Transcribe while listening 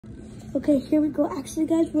Okay, here we go. Actually,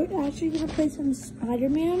 guys, we're actually gonna play some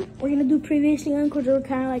Spider-Man. We're gonna do previously on because we're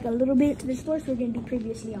kind of like a little bit to the store, so we're gonna do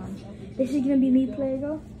previously on. This is gonna be me playing.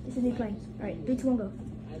 Go. This is me playing. All right, 3, 2, 1, go.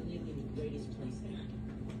 I lived in the greatest place ever.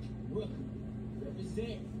 Brooklyn.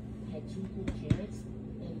 Represent. Had 2 cool parents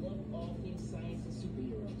and loved all things science and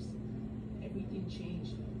superheroes. Everything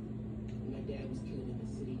changed though when my dad was killed in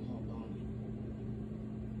the City Hall bombing.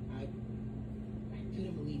 I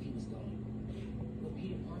couldn't believe he was gone. But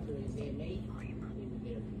Peter Parker and his Aunt May, they were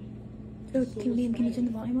there for me. So, can you turn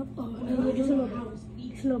the volume up? Oh, no, just a little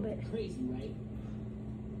bit. Just a little bit. Crazy, right?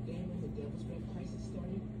 Then when the Devil's Breath crisis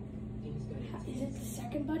started, things got intense. Is it the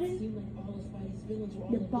second It button? seemed like all of Spidey's villains were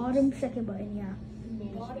all The in bottom this. second button, yeah.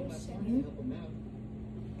 Bottom second? Help him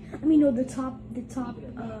out. I mean, no, the top,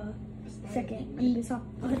 second. I mean, the top.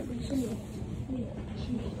 Oh, Didn't want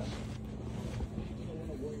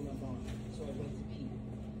to worry my mom, so I went to Peter.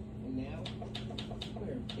 And now,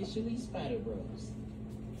 we're officially Spider Bros.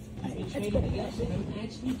 I've been training together, and I'm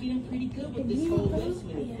actually getting pretty good with this whole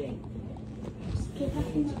wrestling thing. I'm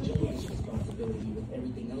splitting into Joey's responsibility with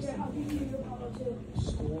everything else in life.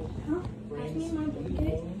 School, friends, new home.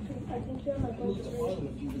 I moved to Harlem a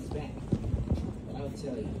few weeks back. But I'll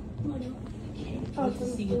tell you, I can't wait to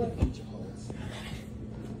see what the future holds.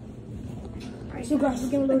 So guys,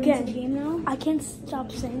 we're gonna look into the game now. I can't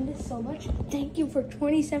stop saying this so much. Thank you for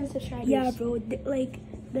 27 subscribers. Yeah, bro. Like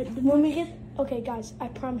when we get okay, guys, I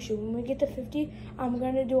promise you, when we get to 50, I'm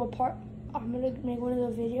gonna do I'm gonna make one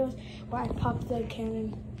of the videos where I pop the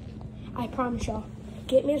cannon. I promise y'all.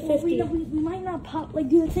 Get me to 50. We might not pop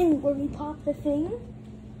do the thing where we pop the thing,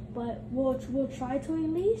 but we'll try to at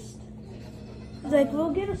least.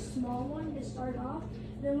 We'll get a small one to start off.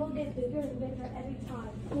 Then we'll get bigger and bigger every time.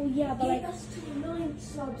 Well, yeah, but get us to 1 million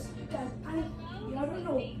subs, guys. I don't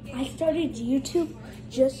know. I started YouTube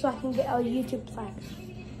just so I can get a YouTube plaque.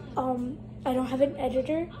 I don't have an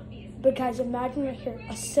editor, but guys, imagine right here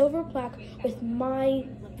a silver plaque with my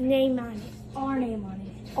name on it, our name on it.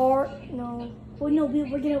 We're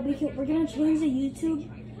gonna change the YouTube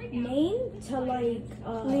name to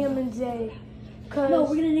Liam and Zay. No,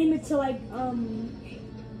 we're gonna name it to Liam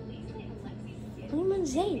and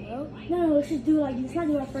Zay, bro. No, let's just do let's not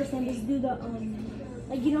do our first name. Let's do the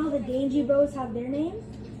you know how the Dangy Bros have their name?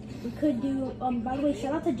 We could do by the way,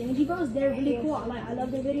 shout out to Dangy Bros. They're really cool. I love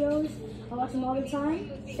their videos. I watch them all the time.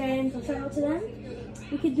 And so shout out to them.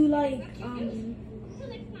 We could do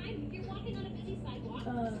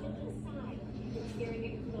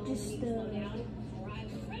just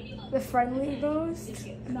the friendly bros.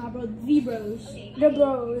 Nah, bro, the bros. The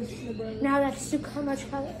bros. Now that's too much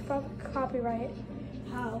copyright.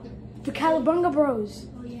 How? The Calabunga Bros.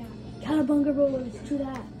 Oh yeah. Calabunga Bros. To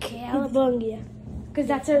that. Calabunga. Because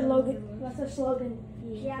that's our logo. That's our slogan.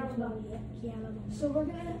 Calabunga. So we're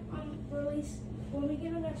gonna release when we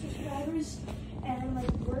get enough subscribers and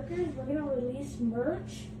workers. We're gonna release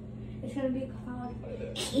merch. It's gonna be called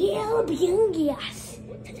Calabungas.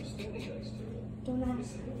 Don't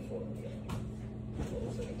ask.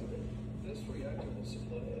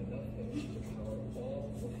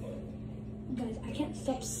 Guys, I can't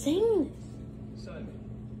stop saying this. Hi.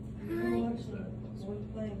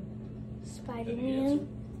 Spider-Man.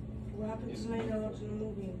 What happened tonight? I watched the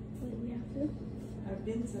movie. Wait, we have to? I've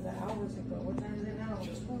been to the hours ago. What time is it now? Oh,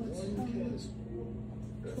 it's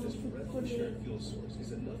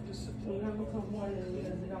We have a couple more than we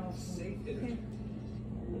have on. okay.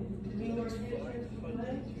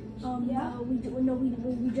 Yeah.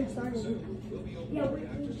 We just started. Yeah, we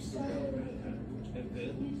just started.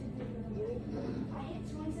 I hit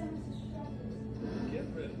 27 subscribers. Get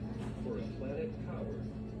ready for a planet powered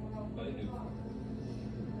by Newton.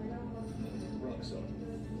 Roxxon.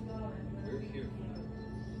 We're here.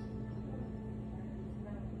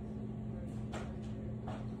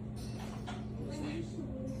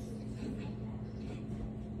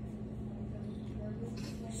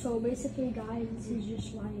 So basically, guys, this is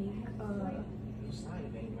just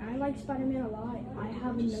I like Spider-Man a lot. I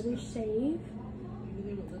have another save,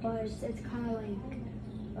 but it's kind of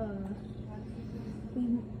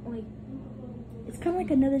it's kind of like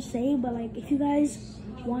another save. But if you guys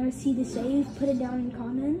want to see the save, put it down in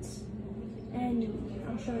comments, and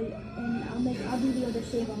I'll show you. And I'll do the other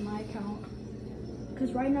save on my account.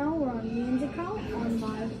 Because right now we're on Liam's account on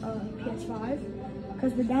my PS5.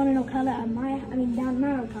 Because we're down in Ocala at down in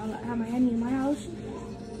Ocala at Miami in my house.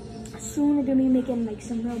 Soon we're gonna be making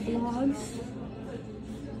some real vlogs,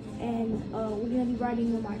 and we're gonna be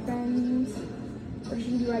riding with my friends. We're just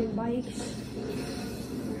gonna be riding bikes.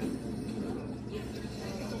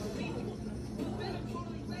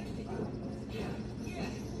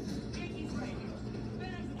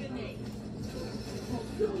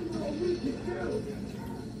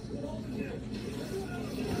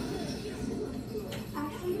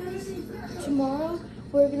 Actually, guys, tomorrow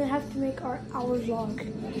we're gonna have to make our hour vlog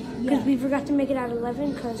because we forgot to make it at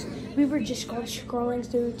 11 because we were just scrolling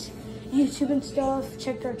through YouTube and stuff,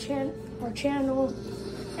 checked our channel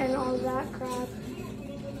and all that crap.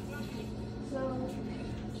 So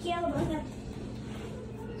yeah, about that.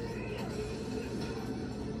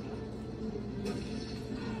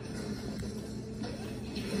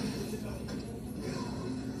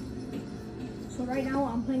 So right now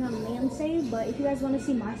I'm playing on land save, but if you guys want to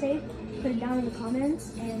see my save, put it down in the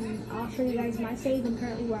comments and I'll show you guys my save and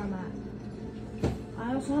currently where I'm at.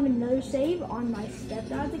 I also have another save on my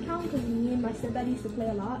stepdad's account because me and my stepdad used to play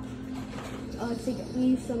a lot. We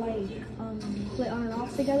used to like play on and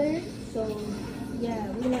off together. So yeah,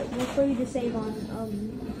 we'll show you the save on.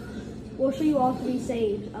 We'll show you all 3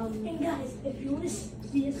 saves. And guys, if you want to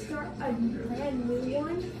see us start a brand new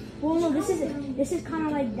one. Well, no, this is kind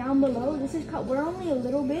of like down below. We're only a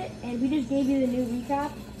little bit, and we just gave you the new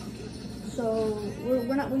recap. So we're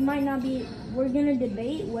gonna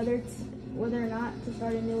debate whether or not to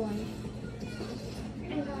start a new one.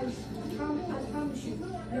 And guys, I promise you,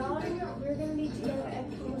 we're gonna be together at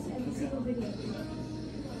almost every single video.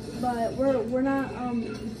 But we're not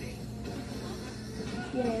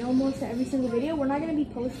in almost every single video. We're not gonna be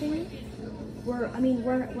posting. We're not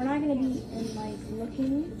gonna be in like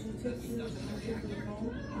looking.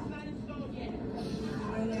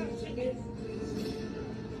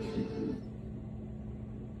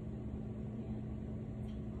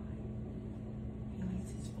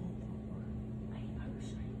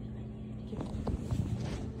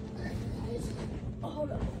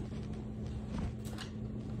 Hold up.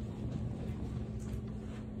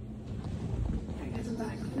 Alright guys, I'm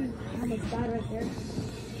back. Almost died right there.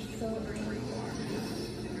 So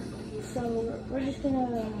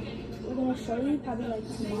we're gonna show you probably like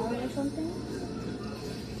tomorrow or something.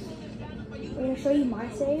 We're gonna show you my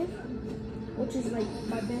save, which is like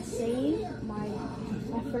my best save, my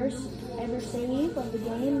first ever save of the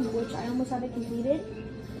game, which I almost have it completed,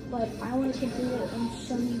 but I want to complete it and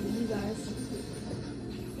show you guys.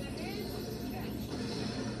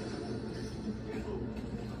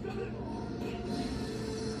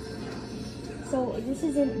 So this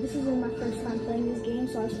isn't my first time playing this game,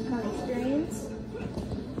 so I have some kind of experience.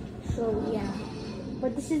 So yeah,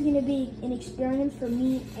 but this is gonna be an experience for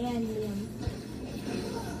me and Liam.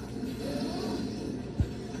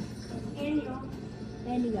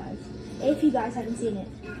 And you guys, if you guys haven't seen it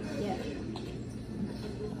yet.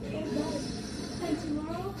 And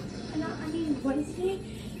tomorrow, Wednesday,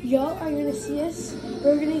 y'all are gonna see us.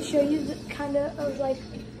 We're gonna show you the kind of like.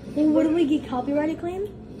 Well, what do we get copyrighted claim?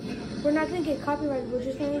 We're not gonna get copyrighted. We're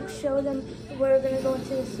just gonna show them we're gonna go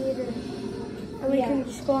into the theater, and we can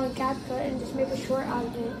just go on CapCut and just make a short out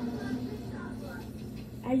of it.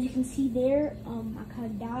 As you can see there, I kind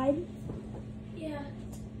of died. Yeah.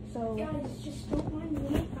 So guys, just don't mind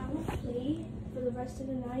me. I will play for the rest of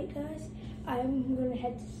the night, guys. I'm gonna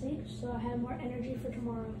head to sleep, so I have more energy for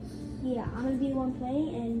tomorrow. yeah, I'm gonna be the one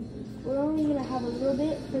playing, and we're only gonna have a little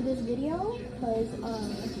bit for this video because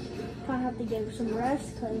kind of have to get some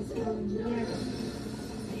rest because we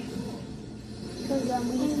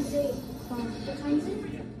What time is it?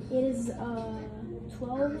 it is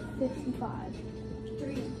 12:55.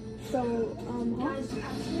 3. So Guys,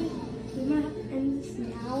 actually, we might have to end this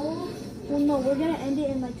now. well, no, we're gonna end it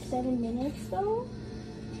in like 7 minutes though,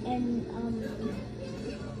 and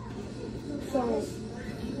so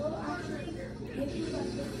We'll actually give you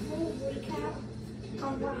like the full recap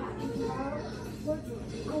on what happened tomorrow. We're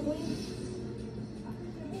going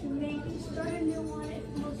to maybe start a new one if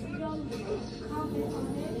most of y'all comment on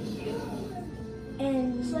it.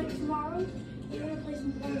 and So like tomorrow, we're gonna play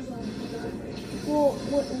some Warzone.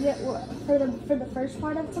 for the first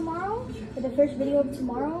part of tomorrow, for the first video of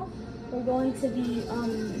tomorrow, we're going to be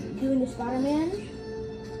doing the Spider-Man.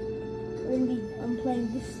 We're gonna be playing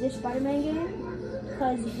this Spider-Man game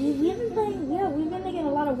because we've been playing. Yeah, we've been making a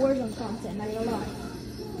lot of Warzone content. Like a lot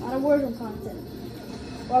of Warzone content.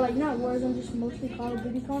 Or like not Warzone, just mostly Call of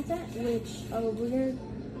Duty content. Which we're gonna.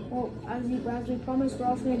 Well, as we promised, we're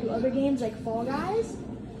also gonna do other games like Fall Guys.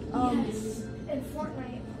 Yes, and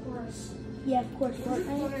Fortnite, of course. Yeah, of course, Fortnite.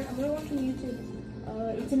 I'm gonna watch on YouTube.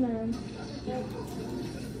 It's in there.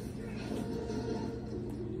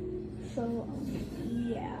 So,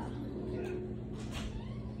 yeah.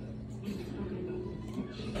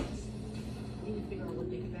 Need to figure out what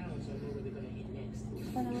they found so I know where they're gonna hit next.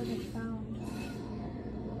 I know what they found.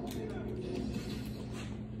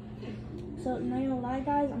 So, not gonna lie,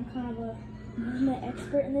 guys, I'm kind of a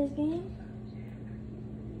expert in this game.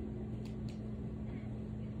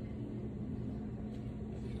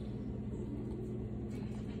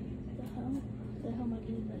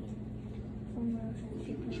 anybody from where I was trying to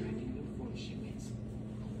ship Tracking them. uniform shipments.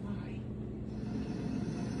 Why?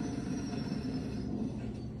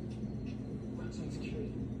 Roxanne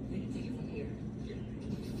Security. They can take it from here.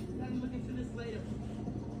 I'm looking for this later.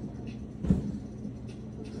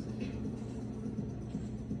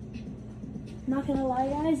 Not gonna lie,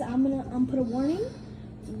 guys, I'm gonna put a warning.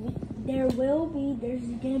 There's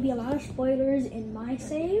gonna be a lot of spoilers in my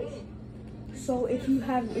save. So if you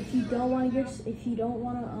don't wanna get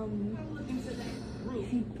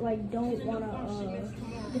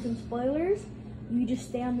some spoilers, you just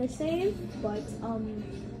stay on this save. But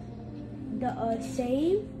the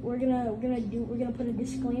save we're gonna put a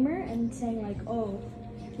disclaimer and saying like, oh,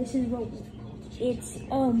 this is what it's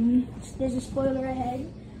there's a spoiler ahead.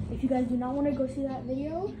 If you guys do not want to go see that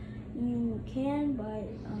video, you can, but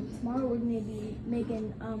tomorrow we're going to be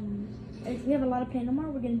making, if we have a lot of planned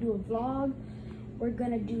tomorrow, we're going to do a vlog, we're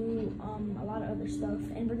going to do a lot of other stuff,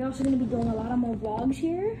 and we're also going to be doing a lot of more vlogs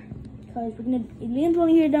here, because Liam's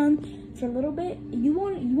only here done for a little bit. You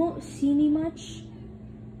won't see me much,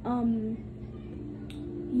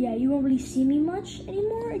 yeah, you won't really see me much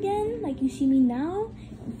anymore again, like you see me now,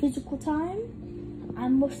 in physical time.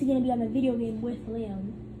 I'm mostly going to be on the video game with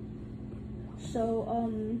Liam. So,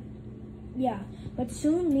 yeah, but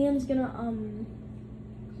soon Liam's gonna,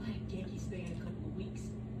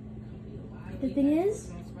 the thing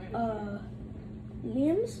is,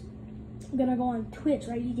 Liam's gonna go on Twitch,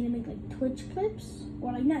 right? He's gonna make like Twitch clips,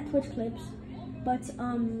 or like not Twitch clips, but,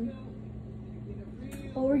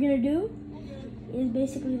 what we're gonna do is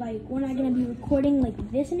basically like, we're not gonna be recording like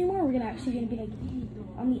this anymore, we're actually gonna be like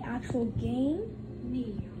on the actual game.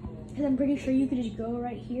 Because I'm pretty sure you could just go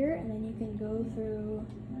right here and then you can go through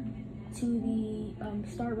to the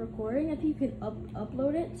start recording. I think you could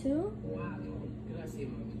upload it too.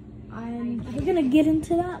 We're gonna get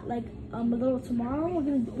into that like a little tomorrow.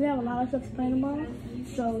 We have a lot of stuff to plan tomorrow,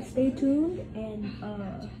 so stay tuned and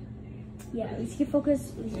yeah, let's get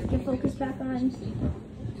focused back on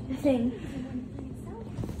the thing.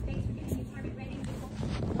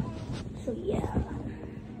 So yeah.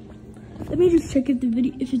 Let me just check if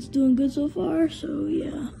if it's doing good so far, so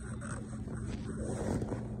yeah.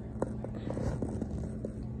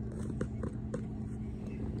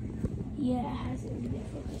 Yeah, it hasn't been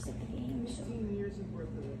focused at the game, so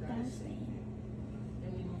that's the thing.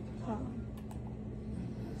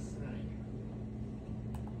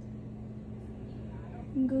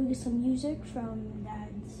 I'm going to get some music from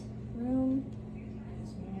Dad's room.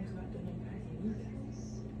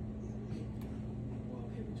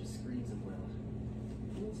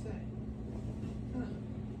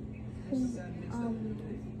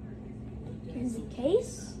 Is the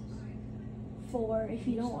case for, if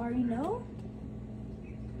you don't already know,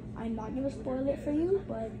 I'm not gonna spoil it for you,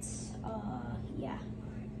 but yeah,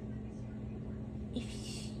 if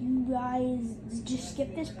you guys just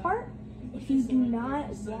skip this part, if you do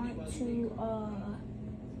not want to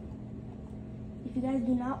if you guys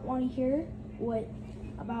do not want to hear what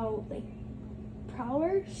about like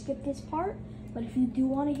Prowler, skip this part. But if you do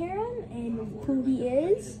want to hear him and who he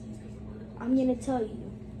is, I'm gonna tell you.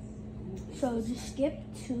 So just skip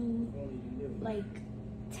to like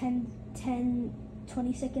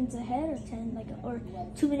 20 seconds ahead, or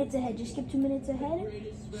 2 minutes ahead. Just skip 2 minutes ahead.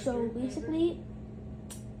 So basically,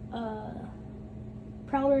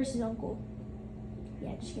 Prowler is his uncle.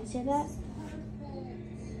 Yeah, just gonna say that.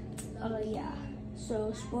 Yeah.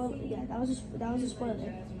 So spoil. Yeah, that was a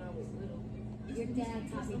spoiler. Your dad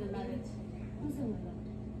taught me to love it. Who's the window?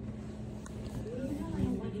 I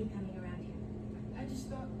don't want you coming around here. I just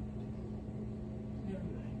thought. Never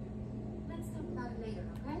mind. Let's talk about it later,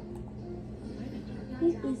 okay? He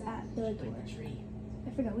is at the door. I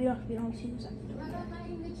forgot. We don't see who's at the door. What about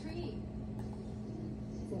lighting the tree?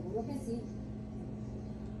 Seguro que sí.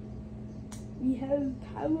 We have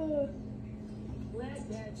power. Glad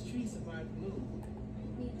Dad's tree survived blue.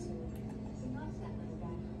 Me too. She loves that little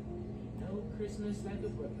guy. No Christmas like a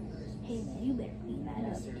brother Christmas. Hey man, you better clean that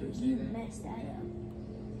up, dude. You messed that up.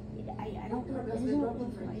 I don't know. It's been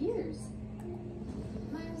broken for years.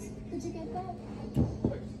 Miles, did you get that?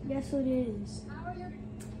 Guess what it is? How are your...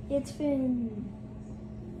 It's Finn.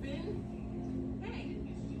 Finn? Hey!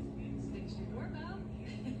 Fix your doorbell.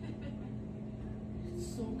 It's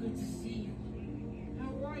so good to see you.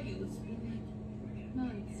 How are you? It's been like...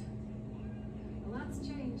 Months. A lot's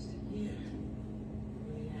changed. Yeah. It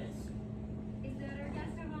really has. Is that our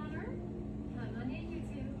guest of honor? Come on in, you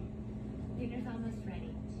two. Dinner's almost ready.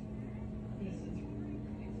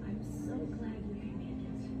 I'm so glad you can make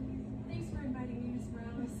it. Thanks for inviting me, Miss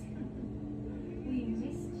Morales. We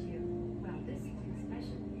missed you. Well, this one's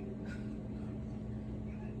special.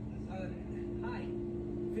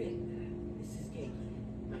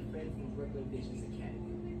 from Brooklyn Visions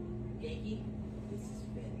Academy. Genki, this is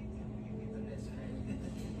Finn, my best friend.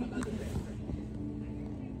 Another best friend.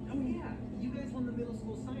 Oh yeah, you guys won the middle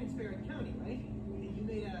school science fair at County, right? And you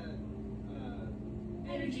made a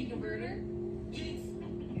energy converter. Yes.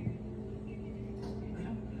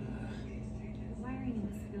 The wiring in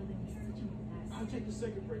this building is such a mess. I'll check the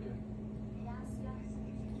circuit breaker.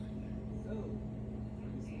 Oh.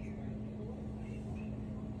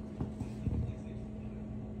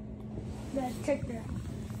 Let's check the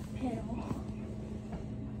panel.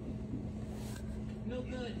 No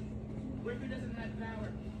good. Breaker doesn't have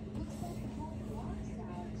power. Looks like the whole block's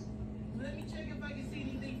out. Let me check if I can see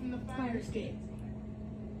anything from the fire escape.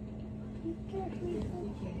 You can't We read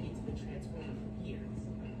can't get to the transformer from here.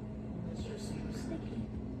 That sure seems sticky.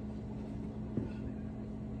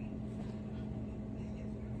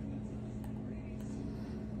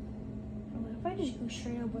 What if I just go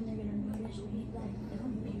straight up when they're gonna notice me? Like, they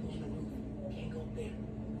don't be. Can't go there.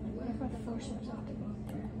 What if I force myself to go up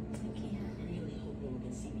there? I can't. I really hope no one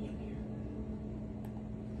can see me up here.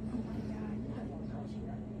 Oh my god.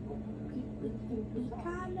 We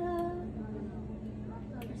kinda.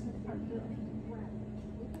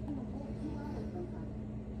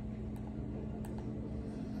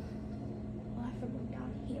 Well, I forgot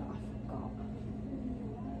down here. I forgot.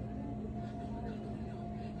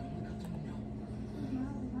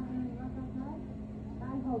 I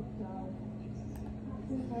hope so.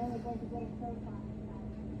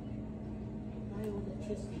 My old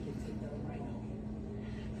electricity can take down Rhino.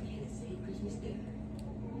 And it saved Christmas dinner.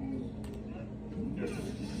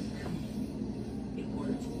 It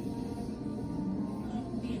worked.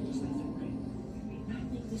 Man, just like the rain. I'll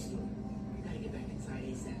make this through. Gotta get back inside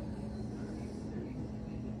ASAP.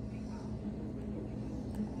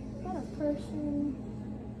 Not a person.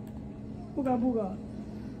 Booga booga.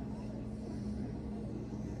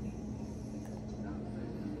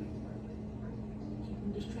 Keep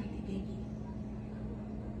him distracted, Genki.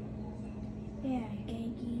 Yeah,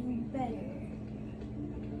 Genki, you better.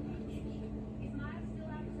 Is Miles still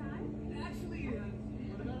outside? Actually,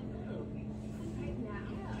 what about photo? Right now.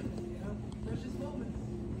 Yeah, precious moments.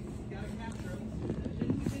 Gotta capture them.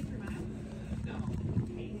 Shouldn't we take your map? No.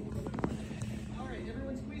 All right,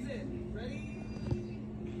 everyone squeeze in. Ready?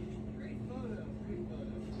 Great photo. Great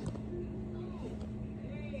photo. Oh,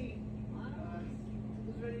 hey.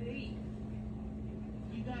 Who's ready to eat?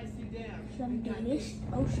 You guys sit down. Some delicious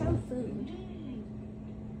ocean food.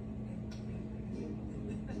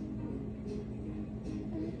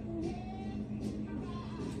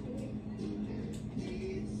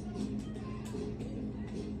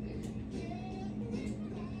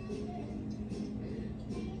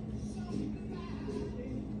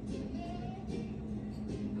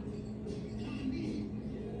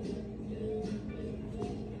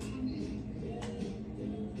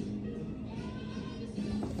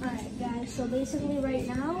 Alright guys, so basically right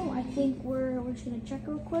now, I think we're just gonna check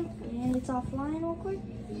real quick, and it's offline real quick.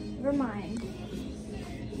 Never mind.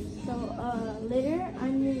 So later,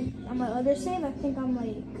 on my other save, I think I'm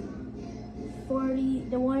like 40,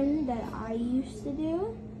 the one that I used to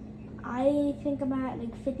do. I think I'm at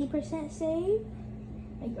like 50% save,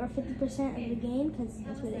 like, or 50% of the game, because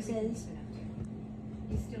that's what it says.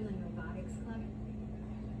 You still in robotics club?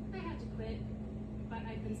 I had to quit, but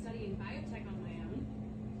I've been studying biotech on my own.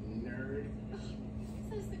 Nerd.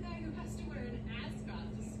 Says the guy who has to wear an ascot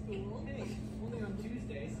to school. Hey, only on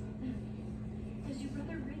Tuesdays. Does your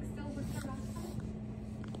brother Rick still work for Rockstar?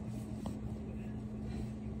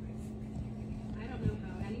 I don't know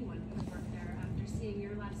how anyone could work there after seeing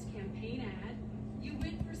your last campaign ad. You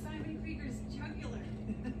went for Simon Krieger's jugular.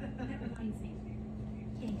 That reminds me.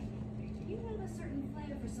 King, you have a certain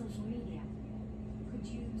flair for social media. Could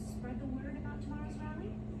you spread the word about tomorrow's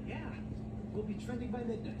rally? Yeah, we'll be trending by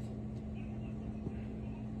midnight.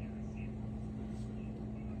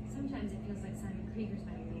 Sometimes it feels like Simon Krieger's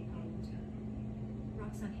my real opponent.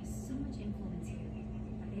 Roxxon has so much influence here,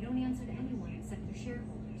 but they don't answer to anyone except their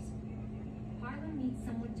shareholders. Harlem needs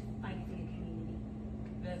someone to fight for the community.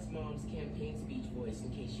 That's Mom's campaign speech voice,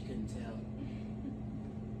 in case you couldn't tell.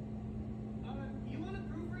 You want to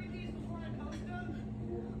proofread these before I post them?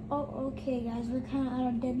 Oh, okay guys, we're kind of out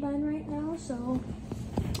of deadline right now, so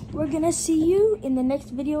we're gonna see you in the next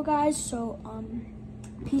video, guys. So,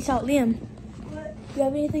 peace out. Liam, What? do you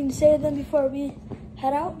have anything to say to them before we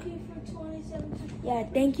head out? Thank you for 27 subscribers. Yeah,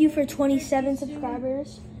 thank you for 27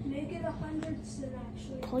 subscribers. Make it 100 soon,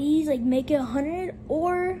 actually. Please, like, make it 100,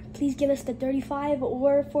 or please give us the 35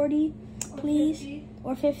 or 40, please, 50.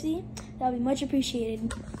 or 50. That would be much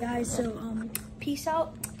appreciated, guys. So, peace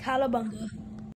out. Calabunga.